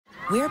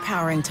We're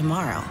powering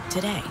tomorrow,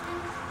 today.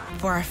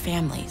 For our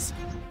families,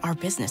 our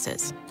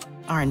businesses,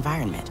 our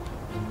environment.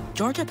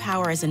 Georgia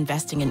Power is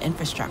investing in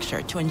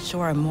infrastructure to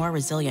ensure a more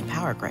resilient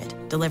power grid,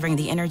 delivering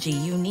the energy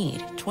you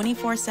need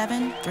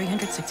 24/7,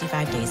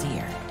 365 days a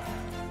year.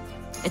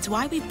 It's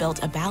why we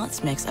built a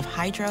balanced mix of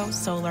hydro,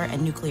 solar,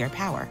 and nuclear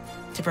power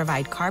to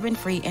provide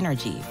carbon-free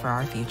energy for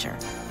our future.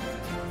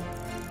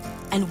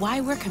 And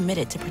why we're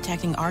committed to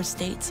protecting our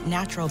state's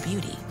natural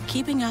beauty,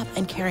 keeping up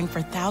and caring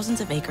for thousands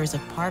of acres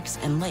of parks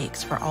and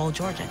lakes for all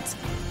Georgians.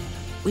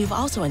 We've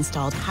also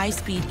installed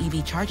high-speed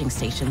EV charging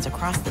stations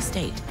across the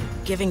state,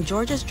 giving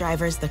Georgia's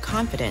drivers the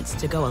confidence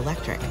to go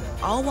electric,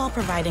 all while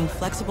providing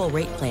flexible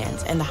rate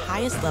plans and the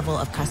highest level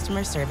of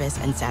customer service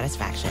and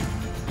satisfaction.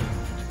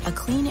 A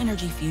clean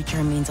energy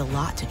future means a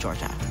lot to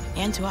Georgia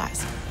and to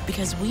us,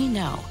 because we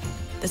know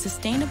the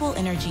sustainable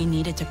energy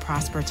needed to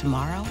prosper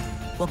tomorrow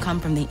will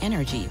come from the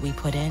energy we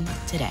put in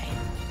today.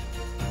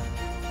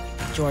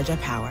 Georgia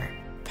Power,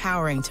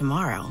 powering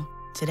tomorrow,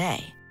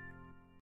 today.